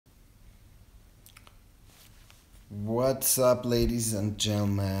What's up, ladies and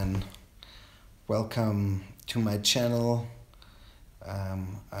gentlemen? Welcome to my channel.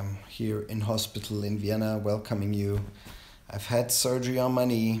 I'm here in hospital in Vienna welcoming you. I've had surgery on my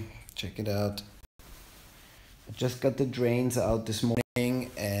knee. Check it out. I just got the drains out this morning,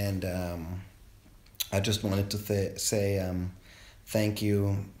 and I just wanted to say thank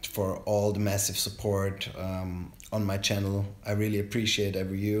you for all the massive support on my channel. I really appreciate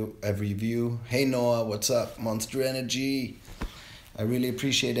every view. Hey Noah, what's up? Monster Energy. I really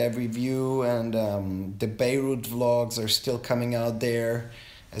appreciate every view, and the Beirut vlogs are still coming out there.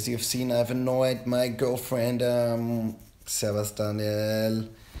 As you've seen, I've annoyed my girlfriend. Servus Daniel.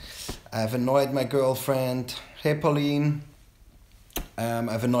 I've annoyed my girlfriend. Hey Pauline.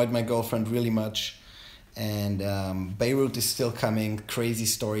 I've annoyed my girlfriend really much. And Beirut is still coming. Crazy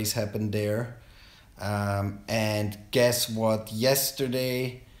stories happened there. And guess what?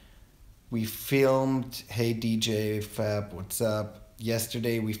 Yesterday we filmed. Hey DJ Fab, what's up?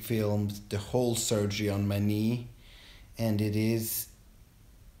 Yesterday we filmed the whole surgery on my knee, and it is.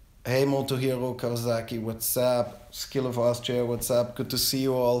 Hey Motohiro Kawasaki, what's up? Skill of Austria, what's up? Good to see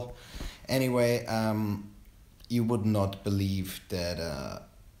you all. Anyway, you would not believe that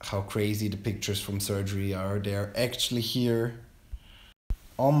how crazy the pictures from surgery are. They're actually here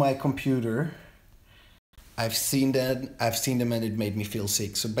on my computer. I've seen them and it made me feel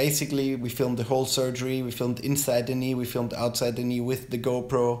sick. So basically we filmed the whole surgery, we filmed inside the knee, we filmed outside the knee with the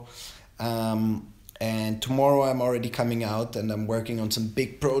GoPro. And tomorrow I'm already coming out and I'm working on some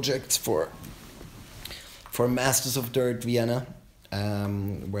big projects for Masters of Dirt Vienna,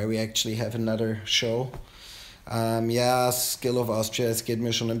 where we actually have another show. Ja, Skill of Austria, es geht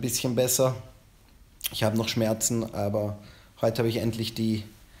mir schon ein bisschen besser. Ich habe noch Schmerzen, aber heute habe ich endlich die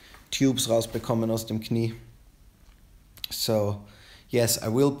tubes rausbekommen aus dem Knie. So, yes, I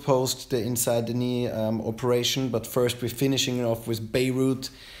will post the inside the knee operation, but first we're finishing it off with Beirut.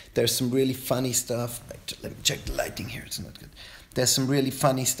 There's some really funny stuff. Let me check the lighting here, it's not good. There's some really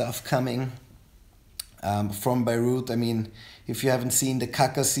funny stuff coming from Beirut. I mean, if you haven't seen the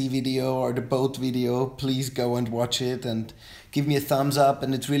Kakasi video or the boat video, please go and watch it and give me a thumbs up.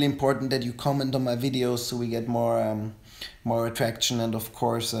 And it's really important that you comment on my videos so we get more attraction. And of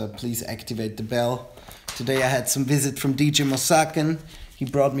course, please activate the bell. Today I had some visit from DJ Mosaken. He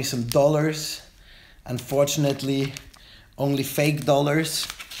brought me some dollars. Unfortunately, only fake dollars.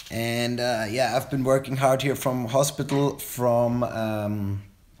 And yeah, I've been working hard here from hospital, from a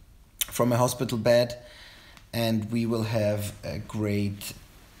hospital bed, and we will have a great,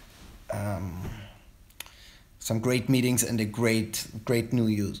 some great meetings and a great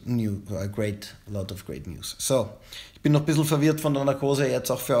lot of great news. So, ich bin noch ein bisschen verwirrt von der Narkose, jetzt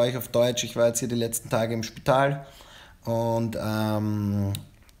auch für euch auf Deutsch. Ich war jetzt hier die letzten Tage im Spital und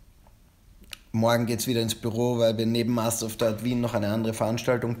morgen geht es wieder ins Büro, weil wir neben Masters of Dirt Wien noch eine andere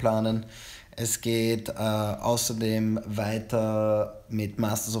Veranstaltung planen. Es geht außerdem weiter mit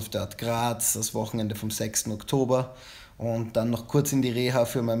Masters of Dirt Graz, das Wochenende vom 6. Oktober. Und dann noch kurz in die Reha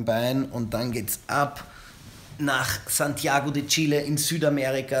für mein Bein. Und dann geht's ab nach Santiago de Chile in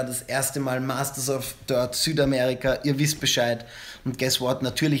Südamerika. Das erste Mal Masters of Dirt Südamerika. Ihr wisst Bescheid. Und guess what?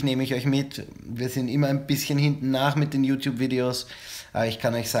 Natürlich nehme ich euch mit. Wir sind immer ein bisschen hinten nach mit den YouTube-Videos. Aber ich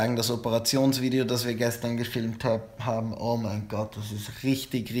kann euch sagen, das Operationsvideo, das wir gestern gefilmt haben, oh mein Gott, das ist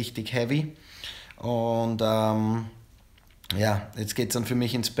richtig, richtig heavy. Und ja, jetzt geht es dann für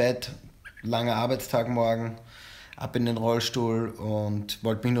mich ins Bett. Langer Arbeitstag morgen. Ab in den Rollstuhl und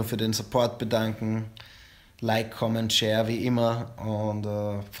wollte mich nur für den Support bedanken. Like, Comment, Share, wie immer. Und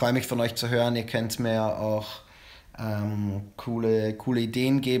freue mich von euch zu hören. Ihr könnt mir ja auch coole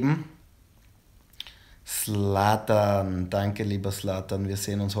Ideen geben. Zlatan, danke lieber Zlatan. Wir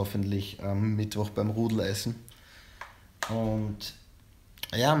sehen uns hoffentlich am Mittwoch beim Rudelessen. Und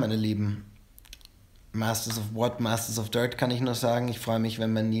ja, meine Lieben, Masters of Dirt kann ich nur sagen. Ich freue mich,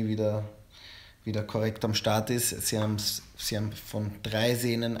 wenn mein Knie wieder korrekt am Start ist. Sie haben von 3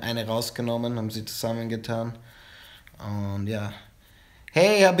 Sehnen eine rausgenommen, haben sie zusammengetan. Und ja.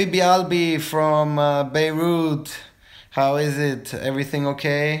 Hey Habibi Albi from Beirut. How is it? Everything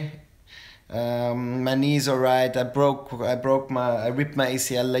okay? My knee's alright. I ripped my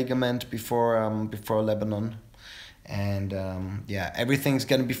ACL ligament before Lebanon. And yeah, everything's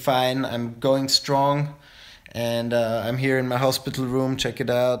gonna be fine. I'm going strong. And I'm here in my hospital room. Check it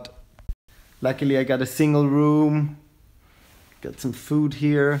out. Luckily I got a single room, got some food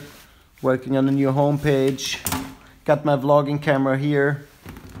here, working on a new homepage, got my vlogging camera here,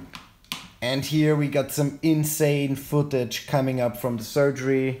 and here we got some insane footage coming up from the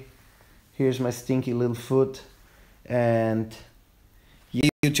surgery. Here's my stinky little foot, and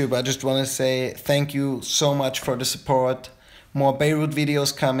YouTube, I just want to say thank you so much for the support. More Beirut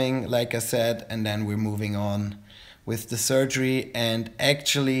videos coming, like I said, and then we're moving on with the surgery. And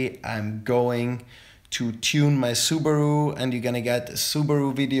actually, I'm going to tune my Subaru, and you're gonna get a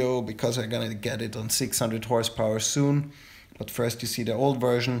Subaru video because I'm gonna get it on 600 horsepower soon. But first you see the old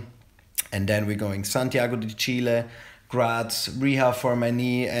version, and then we're going Santiago de Chile, Graz, rehab for my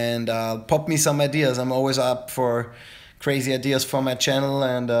knee, and pop me some ideas. I'm always up for crazy ideas for my channel,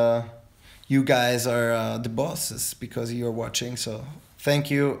 and you guys are the bosses because you're watching. So thank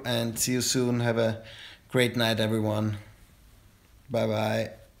you and see you soon. Have a great night, everyone. Bye bye.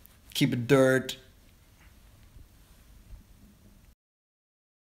 Keep it dirt.